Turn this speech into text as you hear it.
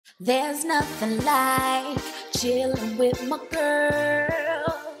There's nothing like chilling with my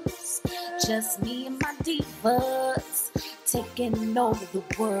girls. Just me and my divas taking over the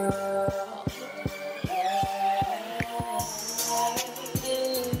world.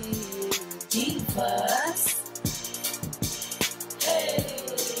 Divas. Hey,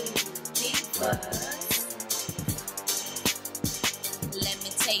 divas. Let me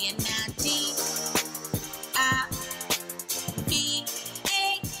tell you now, D-I-V-A-S.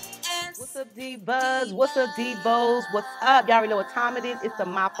 What's up, D-Buzz? What's up, D-Bos? What's up? Y'all already know what time it is. It's the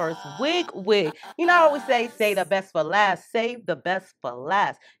Myfirstwig wig. You know, I always say the best for last. Save the best for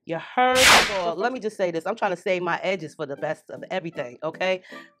last. You heard? So let me just say this. I'm trying to save my edges for the best of everything, okay?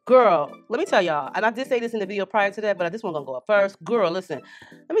 Girl, let me tell y'all, and I did say this in the video prior to that, but this one gonna go up first. Girl, listen,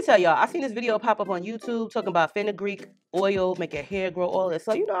 let me tell y'all, I seen this video pop up on YouTube talking about fenugreek oil, make your hair grow, all this.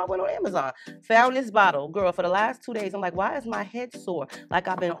 So, you know, I went on Amazon, found this bottle. Girl, for the last 2 days, I'm like, why is my head sore? Like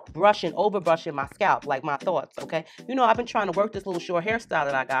I've been over brushing my scalp, like my thoughts, okay? You know, I've been trying to work this little short hairstyle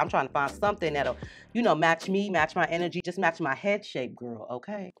that I got. I'm trying to find something that'll, you know, match me, match my energy, just match my head shape, girl,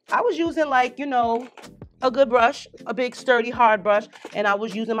 okay? I was using, like, you know, a good brush, a big sturdy hard brush, and I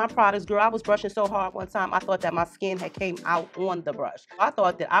was using my products. Girl, I was brushing so hard one time I thought that my skin had came out on the brush. I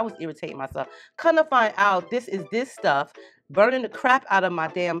thought that I was irritating myself. Come to find out, this is this stuff burning the crap out of my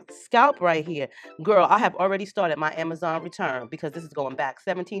damn scalp right here. Girl, I have already started my Amazon return because this is going back.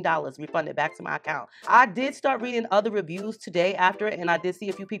 $17 refunded back to my account. I did start reading other reviews today after it, and I did see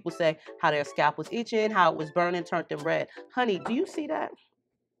a few people say how their scalp was itching, how it was burning, turned them red. Honey, do you see that?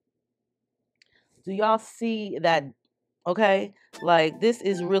 Do y'all see that? Okay, like this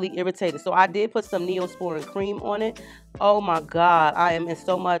is really irritating. So I did put some Neosporin cream on it. Oh my God, I am in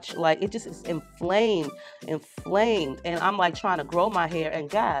so much, like, it just is inflamed, and I'm like trying to grow my hair, and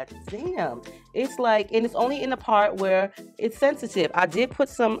God damn, it's like, and it's only in the part where it's sensitive. I did put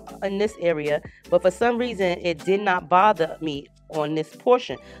some in this area, but for some reason it did not bother me on this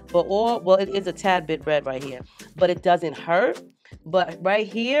portion. But well, it is a tad bit red right here, but it doesn't hurt. But right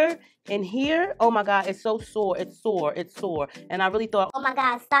here and here, oh my God, it's so sore. It's sore. It's sore. And I really thought, oh my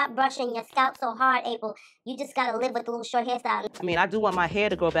God, stop brushing your scalp so hard, April. You just gotta live with the little short hairstyle. I mean, I do want my hair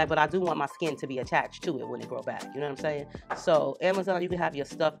to grow back, but I do want my skin to be attached to it when it grow back. You know what I'm saying? So Amazon, you can have your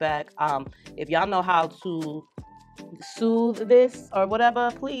stuff back. If y'all know how to soothe this or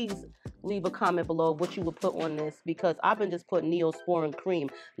whatever, please leave a comment below what you would put on this, because I've been just putting Neosporin cream,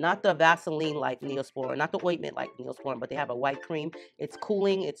 not the Vaseline like Neosporin, not the ointment like Neosporin, but they have a white cream. It's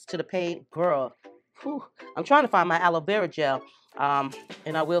cooling, it's to the pain. Girl, whew, I'm trying to find my aloe vera gel,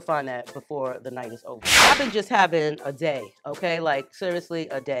 and I will find that before the night is over. I've been just having a day, okay? Like, seriously,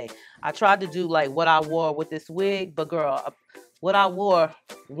 a day. I tried to do like what I wore with this wig, but girl, what I wore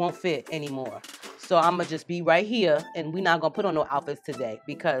won't fit anymore. So I'm going to just be right here, and we're not going to put on no outfits today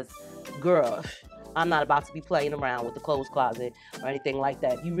because, girl, I'm not about to be playing around with the clothes closet or anything like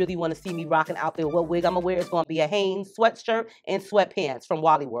that. If you really want to see me rock an outfit, what wig I'm going to wear is going to be a Hanes sweatshirt and sweatpants from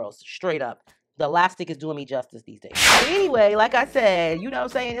Wally World, straight up. The elastic is doing me justice these days. But anyway, like I said, you know what I'm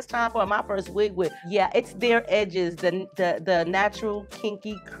saying? It's time for my first wig with, yeah, it's their edges, the natural,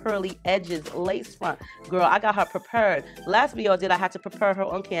 kinky, curly edges, lace front. Girl, I got her prepared. Last video I had to prepare her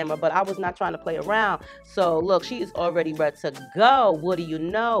on camera, but I was not trying to play around. So look, she is already ready to go. What do you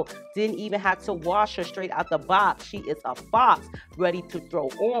know? Didn't even have to wash her straight out the box. She is a fox, ready to throw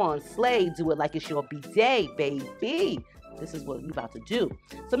on, slay, do it like it's your bidet, baby. This is what we about to do.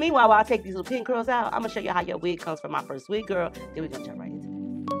 So meanwhile, while I take these little pin curls out, I'm going to show you how your wig comes from my first wig, girl. Then we're going to jump right into it.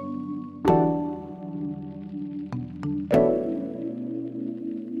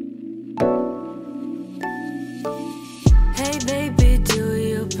 Hey baby, do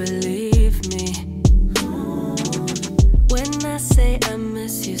you believe me when I say I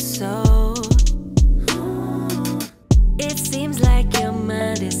miss you so? It seems like your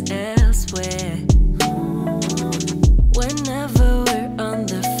mind is elsewhere whenever we're on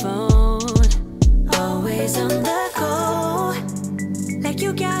the phone, always on the go, like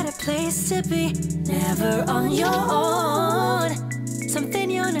you got a place to be, never on your own.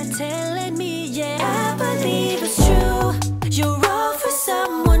 Something you're not telling me yet. I believe it's true, you're all for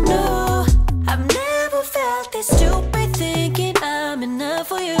someone new. I've never felt this stupid, thinking I'm enough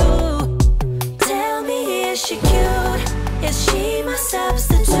for you. Tell me, is she cute? Is she my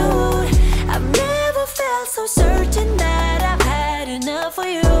substitute? I've never felt so certain that I've had enough for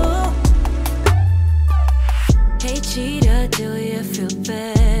you. Hey cheetah, do you feel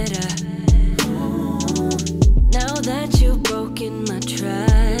better now that you've broken my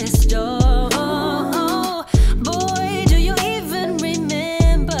trust? Oh, boy, do you even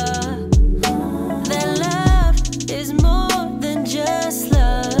remember that love is more than just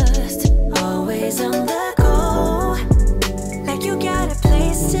love?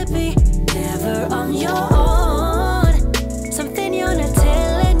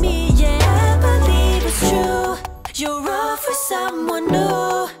 someone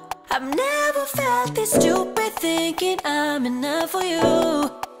new. I've never felt this stupid thinking I'm enough for you.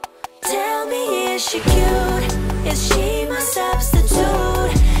 Tell me, is she cute? Is she my substitute?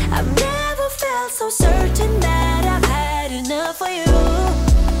 I've never felt so certain that I've had enough for you.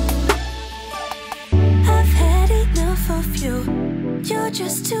 I've had enough of you. You're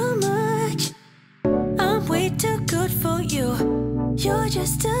just too much. I'm way too good for you. You're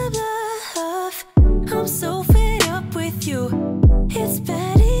just a bluff. I'm so fed up with you. It's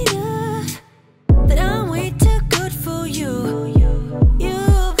bad enough that I'm way too good for you. You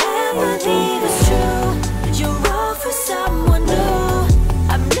better believe it's true. You're all for someone new.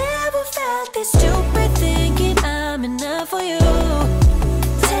 I've never felt this stupid thinking I'm enough for you.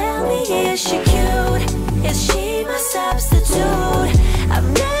 Tell me, is she cute? Is she my substitute? I've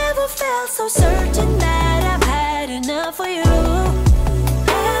never felt so certain that I've had enough for you.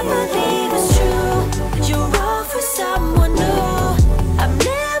 I believe it's true. You're all for someone new. I've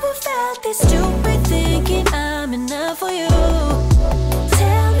never felt this stupid thinking I'm enough for you.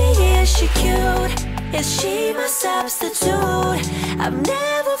 Tell me, is she cute? Is she my substitute? I've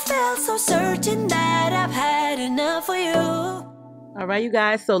never felt so certain that I've had enough for you. All right, you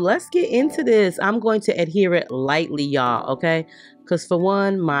guys, so let's get into this. I'm going to adhere it lightly, y'all, okay? Because for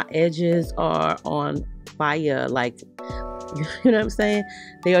one, my edges are on fire, like, you know what I'm saying?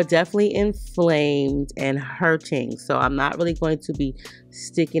 They are definitely inflamed and hurting. So I'm not really going to be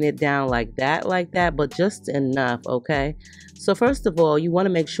sticking it down like that, but just enough, okay? So first of all, you want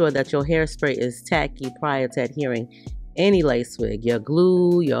to make sure that your hairspray is tacky prior to adhering any lace wig. Your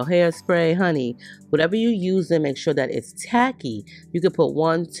glue, your hairspray, honey, whatever you use, and make sure that it's tacky. You could put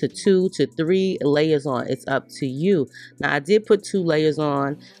 1 to 2 to 3 layers on. It's up to you. Now I did put 2 layers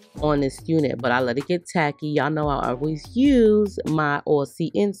on this unit, but I let it get tacky. Y'all know I always use my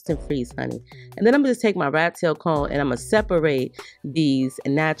All-C Instant Freeze, honey. And then I'm gonna just take my rat tail comb and I'm gonna separate these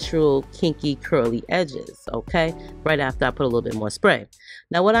natural kinky curly edges, okay? Right after I put a little bit more spray.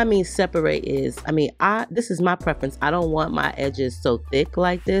 Now what I mean separate is, this is my preference. I don't want my edges so thick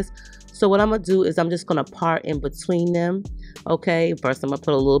like this. So what I'm gonna do is I'm just gonna part in between them, okay? First I'm gonna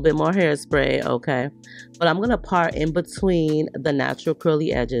put a little bit more hairspray, okay? But I'm gonna part in between the natural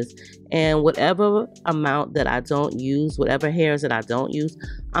curly edges, and whatever amount that I don't use, whatever hairs that I don't use,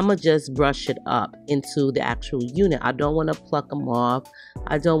 I'm gonna just brush it up into the actual unit. I don't wanna pluck them off.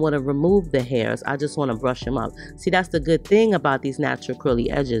 I don't wanna remove the hairs. I just wanna brush them up. See, that's the good thing about these natural curly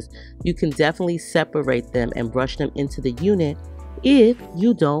edges. You can definitely separate them and brush them into the unit if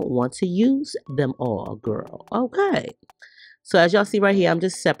you don't want to use them all, girl. Okay. So as y'all see right here, I'm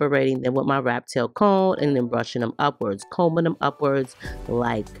just separating them with my rat tail comb and then brushing them upwards, combing them upwards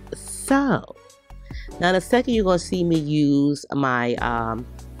like so. Now in a second, you're gonna see me use my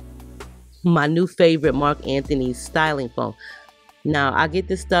my new favorite Marc Anthony styling foam. Now I get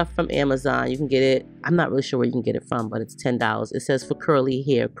this stuff from Amazon. You can get it, I'm not really sure where you can get it from, but it's $10. It says for curly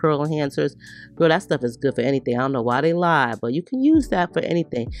hair, curl enhancers. Girl, that stuff is good for anything. I don't know why they lie, but you can use that for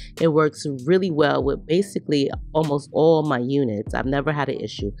anything. It works really well with basically almost all my units. I've never had an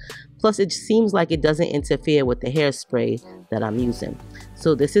issue. Plus it seems like it doesn't interfere with the hairspray that I'm using.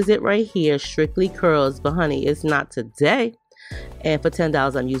 So this is it right here, strictly curls, but honey, it's not today. And for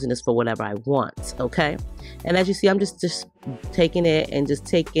 $10, I'm using this for whatever I want, okay? And as you see, I'm just taking it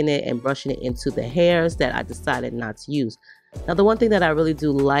and brushing it into the hairs that I decided not to use. Now, the one thing that I really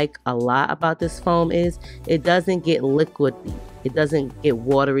do like a lot about this foam is it doesn't get liquidy. It doesn't get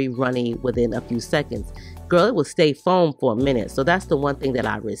watery, runny within a few seconds. Girl, it will stay foam for a minute. So that's the one thing that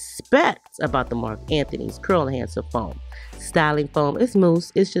I respect about the Marc Anthony's Curl Enhancer Foam. Styling foam, it's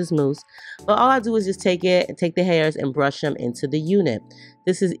mousse, it's just mousse. But all I do is just take it and take the hairs and brush them into the unit.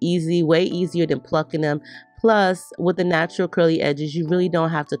 This is easy, way easier than plucking them. Plus, with the natural curly edges, you really don't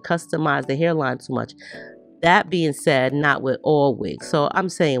have to customize the hairline too much. That being said, not with all wigs. So I'm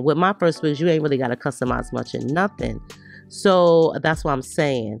saying with Myfirstwigs, you ain't really got to customize much in nothing. So that's what I'm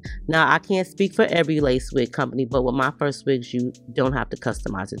saying. Now, I can't speak for every lace wig company, but with Myfirstwigs, you don't have to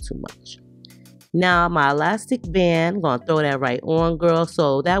customize it too much. Now, my elastic band, I'm going to throw that right on, girl.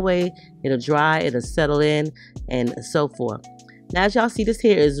 So that way, it'll dry, it'll settle in, and so forth. Now, as y'all see, this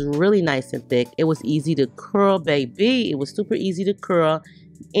hair is really nice and thick. It was easy to curl, baby. It was super easy to curl.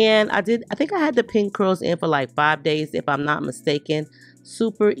 And I think I had the pin curls in for like 5 days, if I'm not mistaken.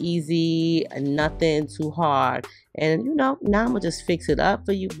 Super easy, nothing too hard. And, you know, now I'm going to just fix it up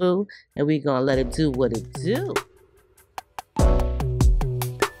for you, boo. And we're going to let it do what it do.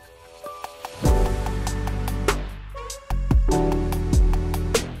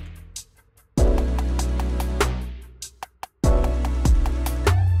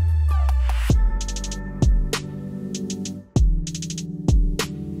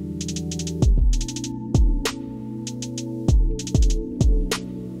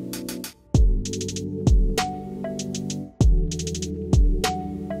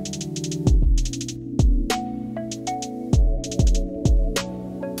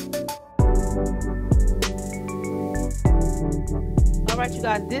 right, you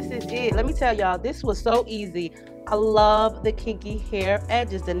guys, this is it. Let me tell y'all, this was so easy. I love the kinky hair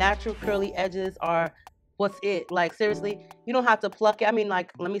edges. The natural curly edges are what's it. Like, seriously, you don't have to pluck it. I mean,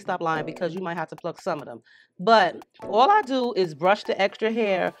 like, let me stop lying because you might have to pluck some of them. But all I do is brush the extra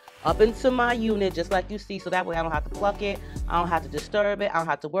hair up into my unit, just like you see, so that way I don't have to pluck it. I don't have to disturb it. I don't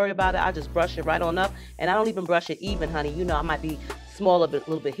have to worry about it. I just brush it right on up, and I don't even brush it even, honey. You know, I might be small a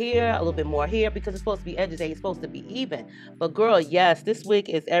little bit here, a little bit more here, because it's supposed to be edges, ain't supposed to be even. But girl, yes, this wig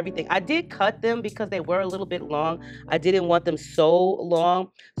is everything. I did cut them because they were a little bit long. I didn't want them so long.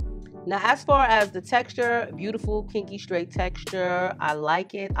 Now, as far as the texture, beautiful kinky straight texture. I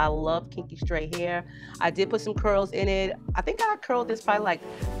like it. I love kinky straight hair. I did put some curls in it. I think I curled this probably like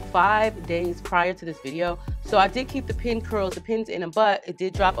 5 days prior to this video. So I did keep the pin curls, the pins in them, but it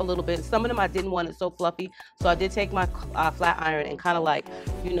did drop a little bit. Some of them I didn't want it so fluffy. So I did take my flat iron and kind of like,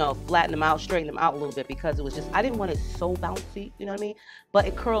 you know, flatten them out, straighten them out a little bit, because it was just, I didn't want it so bouncy, you know what I mean? But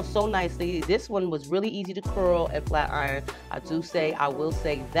it curls so nicely. This one was really easy to curl and flat iron. I will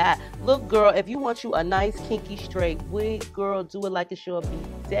say that. Look, girl, if you want you a nice kinky straight wig, girl, do it like it's your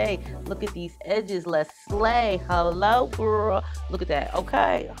B-day. Look at these edges. Let's slay. Hello, girl. Look at that.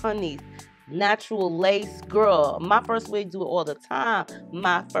 Okay, honey. Natural lace, girl. Myfirstwig do it all the time.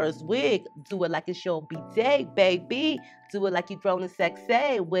 Myfirstwig do it like it's your B-day, baby. Do it like you throwing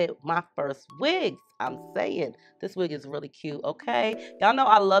sexy with Myfirstwigs. I'm saying this wig is really cute. Okay, y'all know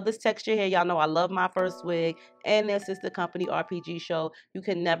I love this texture here. Y'all know I love Myfirstwig, and their sister company RPG Show. You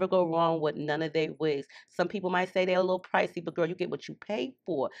can never go wrong with none of their wigs. Some people might say they're a little pricey, but girl, you get what you paid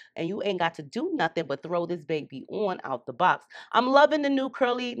for, and you ain't got to do nothing but throw this baby on out the box. I'm loving the new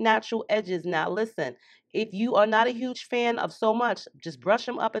curly natural edges. Now listen, if you are not a huge fan of so much, just brush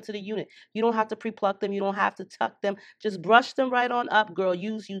them up into the unit. You don't have to pre-pluck them. You don't have to tuck them. Just brush them right on up, girl.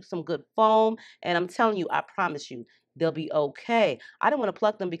 Use some good foam, and I'm telling you, I promise you, they'll be okay. I didn't want to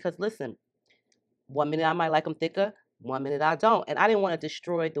pluck them because, listen, 1 minute I might like them thicker, 1 minute I don't. And I didn't want to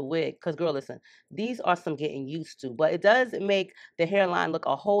destroy the wig because, girl, listen, these are some getting used to. But it does make the hairline look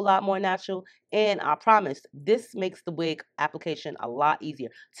a whole lot more natural. And I promise, this makes the wig application a lot easier.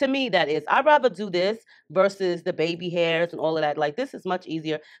 To me, that is. I'd rather do this versus the baby hairs and all of that. Like, this is much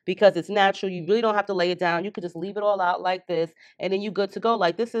easier because it's natural. You really don't have to lay it down. You could just leave it all out like this, and then you're good to go.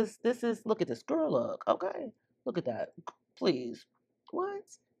 Like, this is, look at this. Girl, look. Okay. Look at that. Please. What?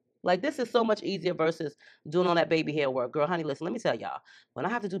 Like, this is so much easier versus doing all that baby hair work. Girl, honey, listen, let me tell y'all. When I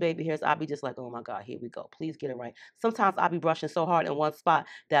have to do baby hairs, I'll be just like, oh my God, here we go. Please get it right. Sometimes I'll be brushing so hard in one spot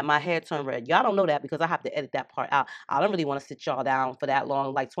that my hair turn red. Y'all don't know that because I have to edit that part out. I don't really want to sit y'all down for that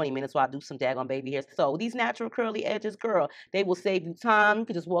long, like 20 minutes while I do some daggone baby hairs. So these natural curly edges, girl, they will save you time. You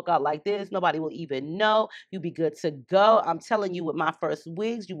can just walk out like this. Nobody will even know. You'll be good to go. I'm telling you, with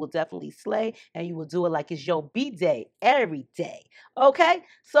Myfirstwigs, you will definitely slay, and you will do it like it's your B-day every day. Okay?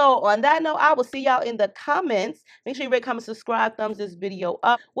 So on that note, I will see y'all in the comments. Make sure you rate, comment, subscribe, thumbs this video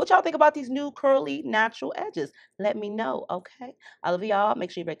up. What y'all think about these new curly natural edges? Let me know, okay? I love y'all.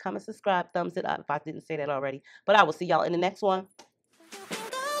 Make sure you rate, comment, subscribe, thumbs it up if I didn't say that already. But I will see y'all in the next one.